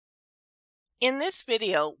In this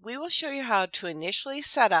video, we will show you how to initially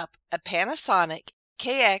set up a Panasonic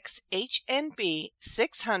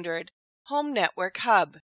KX-HNB600 Home Network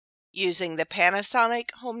hub using the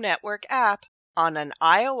Panasonic Home Network app on an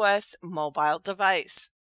iOS mobile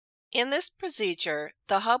device. In this procedure,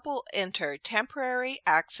 the hub will enter temporary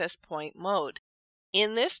access point mode.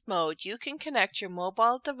 In this mode, you can connect your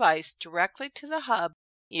mobile device directly to the hub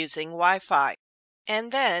using Wi-Fi,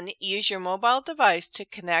 and then use your mobile device to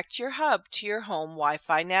connect your hub to your home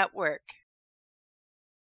Wi-Fi network.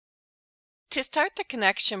 To start the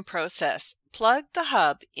connection process, plug the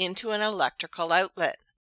hub into an electrical outlet.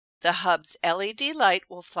 The hub's LED light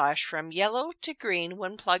will flash from yellow to green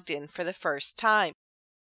when plugged in for the first time.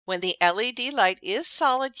 When the LED light is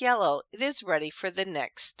solid yellow, it is ready for the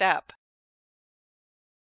next step.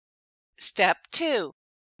 Step 2.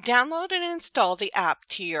 Download and install the app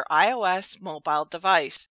to your iOS mobile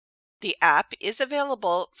device. The app is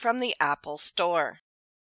available from the Apple Store.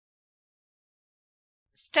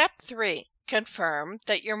 Step 3. Confirm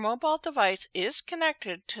that your mobile device is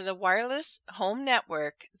connected to the wireless home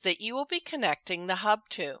network that you will be connecting the hub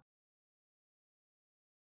to.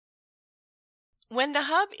 When the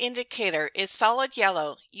hub indicator is solid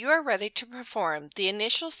yellow, you are ready to perform the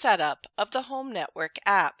initial setup of the Home Network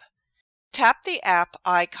app. Tap the app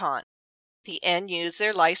icon. The End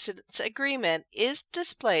User License Agreement is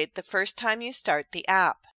displayed the first time you start the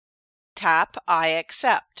app. Tap I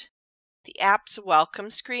accept. The app's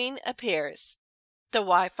welcome screen appears. The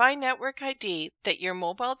Wi-Fi network ID that your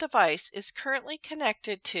mobile device is currently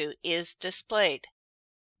connected to is displayed.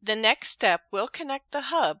 The next step will connect the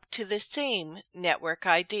hub to the same network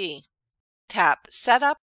ID. Tap Set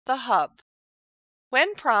up the hub.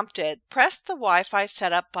 When prompted, press the Wi-Fi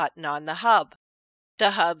setup button on the hub.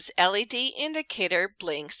 The hub's LED indicator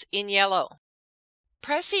blinks in yellow.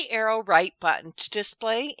 Press the arrow right button to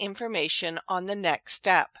display information on the next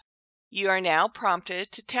step. You are now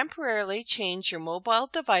prompted to temporarily change your mobile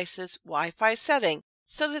device's Wi-Fi setting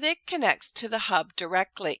so that it connects to the hub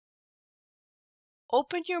directly.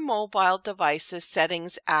 Open your mobile device's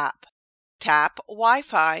Settings app. Tap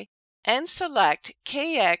Wi-Fi and select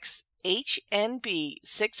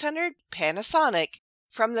KX-HNB600 Panasonic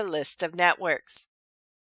from the list of networks.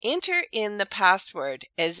 Enter in the password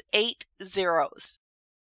as 8 zeros.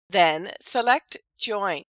 Then select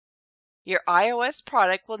Join. Your iOS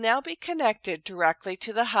product will now be connected directly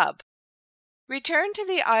to the hub. Return to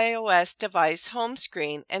the iOS device home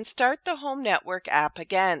screen and start the Home Network app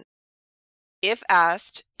again. If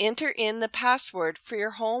asked, enter in the password for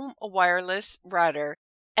your home wireless router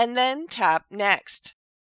and then tap Next.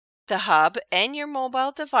 The hub and your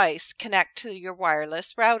mobile device connect to your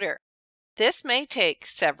wireless router. This may take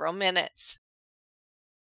several minutes.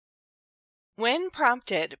 When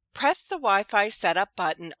prompted, press the Wi-Fi setup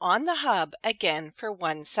button on the hub again for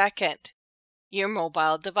 1 second. Your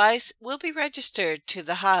mobile device will be registered to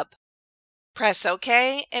the hub. Press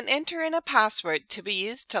OK and enter in a password to be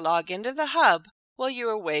used to log into the hub while you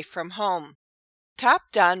are away from home.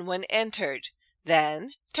 Tap Done when entered,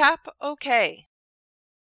 then tap OK.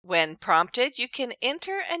 When prompted, you can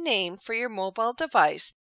enter a name for your mobile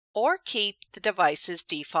device or keep the device's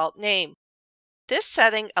default name. This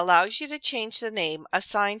setting allows you to change the name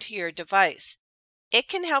assigned to your device. It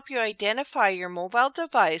can help you identify your mobile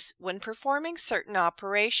device when performing certain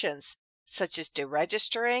operations, such as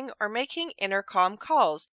deregistering or making intercom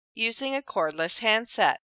calls using a cordless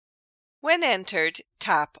handset. When entered,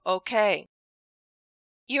 tap OK.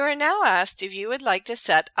 You are now asked if you would like to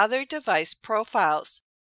set other device profiles.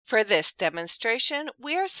 For this demonstration,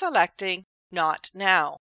 we are selecting Not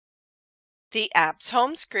Now. The app's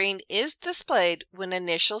home screen is displayed when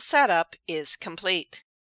initial setup is complete.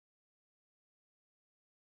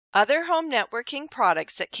 Other home networking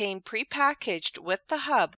products that came prepackaged with the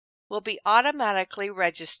hub will be automatically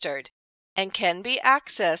registered and can be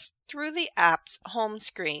accessed through the app's home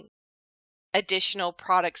screen. Additional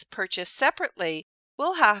products purchased separately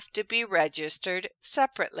will have to be registered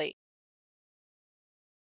separately.